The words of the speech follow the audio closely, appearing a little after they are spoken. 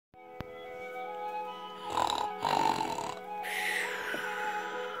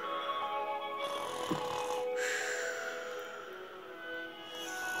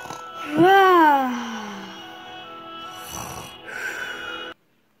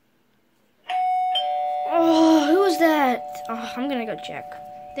that? Oh, I'm gonna go check.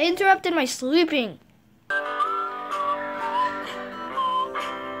 They interrupted my sleeping.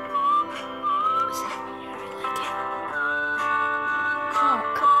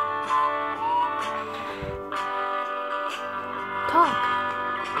 Talk.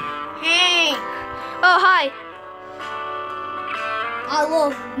 Hey, Oh, hi. I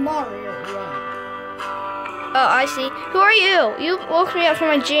love Mario Run. Oh, I see. Who are you? You woke me up from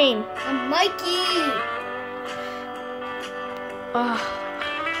my dream. I'm Mikey. Oh.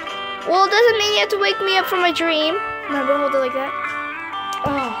 Well, it doesn't mean you have to wake me up from my dream. Remember, hold it like that.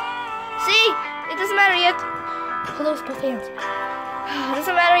 Oh. See? It doesn't matter yet. Hold those both hands. It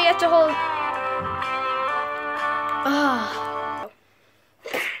doesn't matter you have to hold. Oh.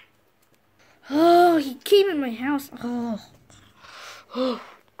 Oh, he came in my house. Oh.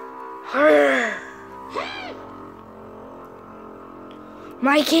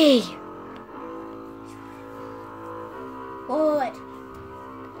 Mikey. What?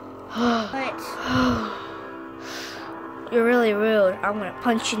 What? You're really rude. I'm gonna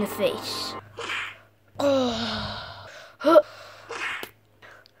punch you in the face.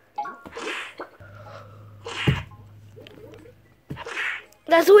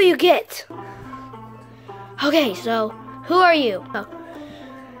 That's what you get. Okay, so who are you? Oh.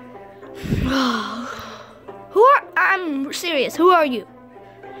 I'm serious. Who are you?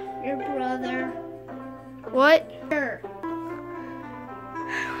 Your brother. What? Sure.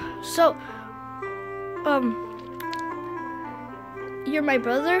 So, you're my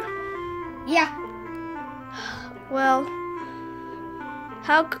brother? Yeah. Well,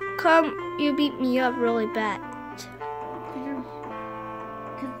 how come you beat me up really bad?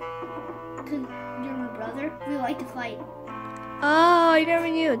 Cause you're my brother. We like to fight. Oh, I never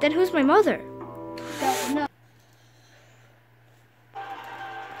knew. Then who's my mother? Don't know.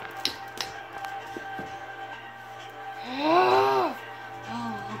 Oh,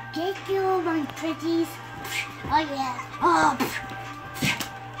 get you, my pretties. Oh yeah. Oh,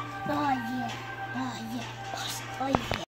 oh yeah. Oh yeah. Oh yeah.